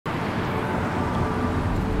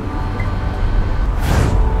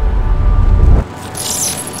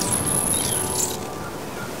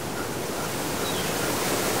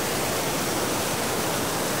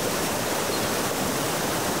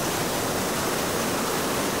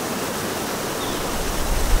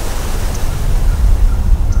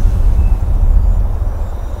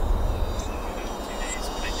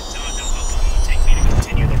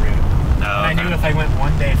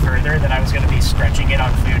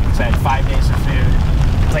So I had 5 days of food.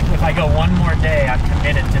 It's like, if I go one more day, I'm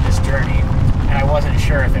committed to this journey. And I wasn't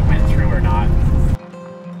sure if it went through or not.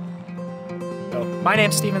 So, my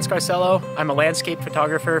name's Scarcello. I'm a landscape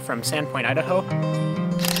photographer from Sandpoint, Idaho.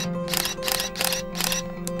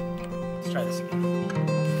 Let's try this again.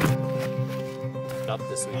 Up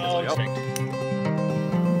this week. Oh, let's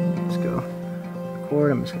go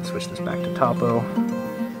record. I'm just gonna switch this back to topo.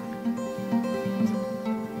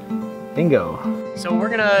 Bingo. So we're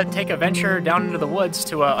gonna take a venture down into the woods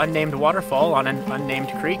to an unnamed waterfall on an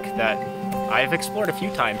unnamed creek that I've explored a few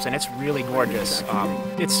times, and it's really gorgeous.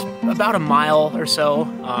 It's about a mile or so.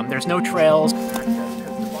 There's no trails.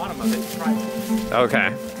 The bottom of it's private. Okay.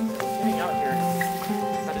 Getting out here,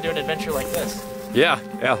 how to do an adventure like this. Yeah,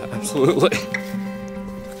 absolutely.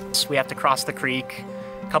 So we have to cross the creek,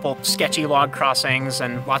 a couple sketchy log crossings,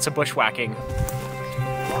 and lots of bushwhacking.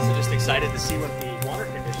 I'm also just excited to see what the water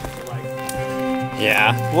conditions are like.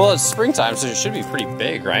 Yeah. Well, it's springtime, so it should be pretty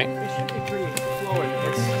big, right? It should be pretty flowing.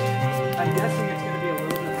 I'm guessing it's going to be a little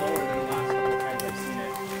bit lower than the last couple times I've seen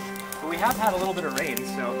it. But we have had a little bit of rain,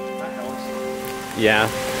 so that helps. Yeah.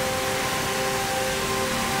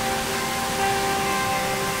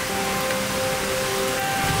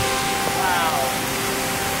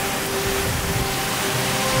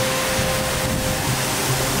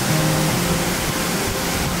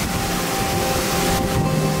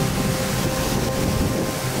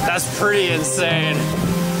 That's pretty insane.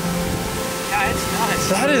 Yeah, it's nuts.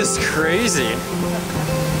 That is crazy.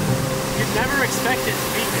 You'd never expect it to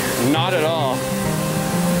be here. Not at all.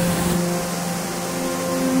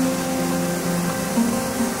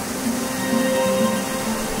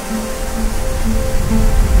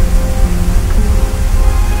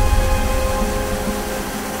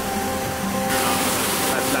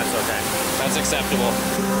 That's okay. That's acceptable.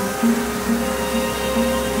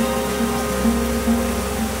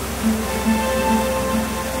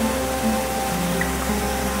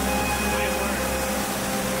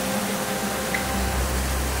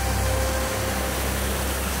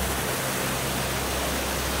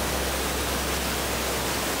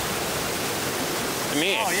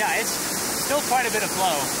 Oh yeah, it's still quite a bit of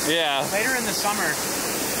flow. Yeah. Later in the summer,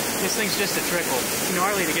 this thing's just a trickle. It's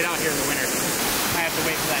gnarly to get out here in the winter. I have to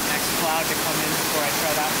wait for that next cloud to come in before I try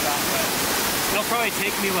that shot, but it'll probably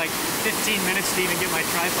take me like 15 minutes to even get my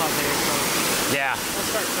tripod there, so yeah. We'll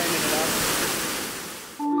start framing it up.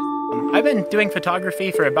 I've been doing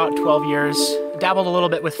photography for about 12 years. Dabbled a little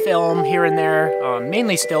bit with film here and there,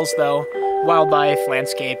 mainly stills though. Wildlife,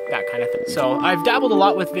 landscape, that kind of thing. So I've dabbled a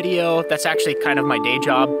lot with video. That's actually kind of my day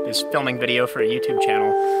job, is filming video for a YouTube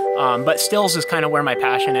channel. But stills is kind of where my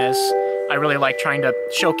passion is. I really like trying to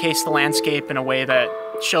showcase the landscape in a way that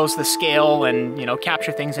shows the scale and, you know,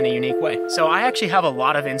 capture things in a unique way. So I actually have a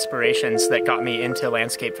lot of inspirations that got me into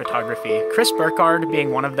landscape photography. Chris Burkard being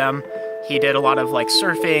one of them. He did a lot of like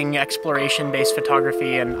surfing, exploration-based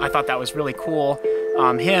photography, and I thought that was really cool.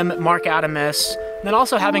 Him, Mark Adamus, and then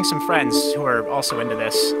also having some friends who are also into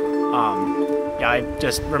this. Yeah, I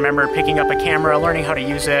just remember picking up a camera, learning how to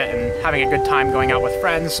use it, and having a good time going out with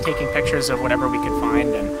friends, taking pictures of whatever we could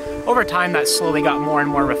find. And over time, that slowly got more and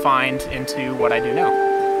more refined into what I do now.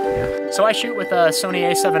 Yeah. So I shoot with a Sony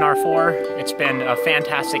a7R IV. It's been a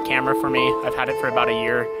fantastic camera for me. I've had it for about a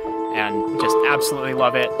year and just absolutely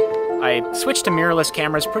love it. I switched to mirrorless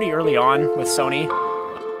cameras pretty early on with Sony.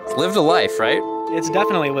 Lived a life, right? It's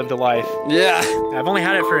definitely lived a life. Yeah. I've only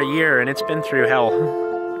had it for a year and it's been through hell.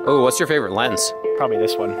 Oh, what's your favorite lens? Probably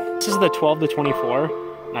this one. This is the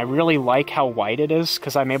 12-24, and I really like how wide it is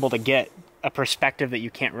because I'm able to get a perspective that you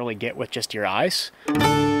can't really get with just your eyes.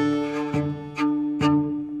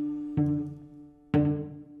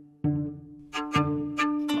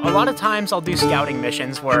 A lot of times I'll do scouting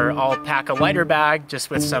missions where I'll pack a lighter bag just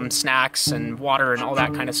with some snacks and water and all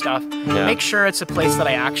that kind of stuff. Yeah. Make sure it's a place that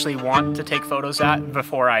I actually want to take photos at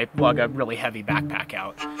before I lug a really heavy backpack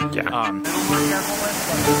out. Yeah.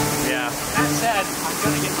 Yeah. That said, I'm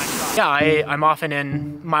gonna get my shot. Yeah, I'm often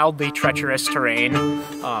in mildly treacherous terrain.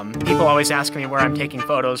 People always ask me where I'm taking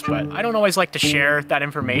photos, but I don't always like to share that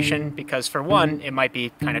information because, for one, it might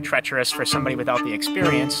be kind of treacherous for somebody without the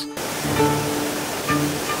experience.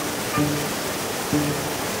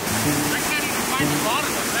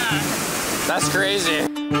 That's crazy.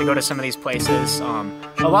 To go to some of these places,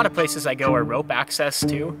 a lot of places I go are rope access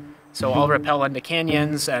to, so I'll rappel into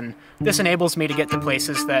canyons, and this enables me to get to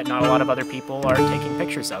places that not a lot of other people are taking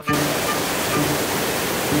pictures of. I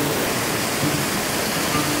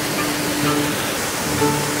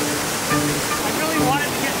really wanted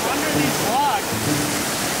to get under these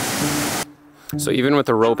logs. So even with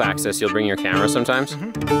the rope access, you'll bring your camera sometimes?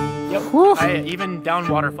 Mm-hmm. Yep. Even down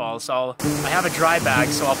waterfalls, I have a dry bag,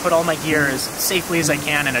 so I'll put all my gear as safely as I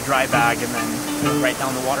can in a dry bag and then go right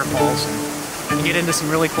down the waterfalls and get into some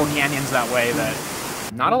really cool canyons that way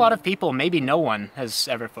that not a lot of people, maybe no one, has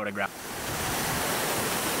ever photographed.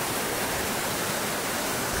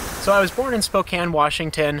 So I was born in Spokane,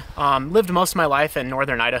 Washington. Lived most of my life in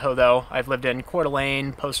northern Idaho though. I've lived in Coeur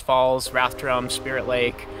d'Alene, Post Falls, Rathdrum, Spirit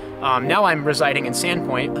Lake. Now I'm residing in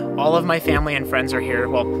Sandpoint. All of my family and friends are here.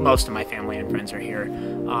 Well, most of my family and friends are here.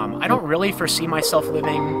 I don't really foresee myself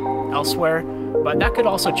living elsewhere, but that could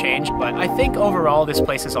also change. But I think overall this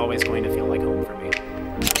place is always going to feel like home for me.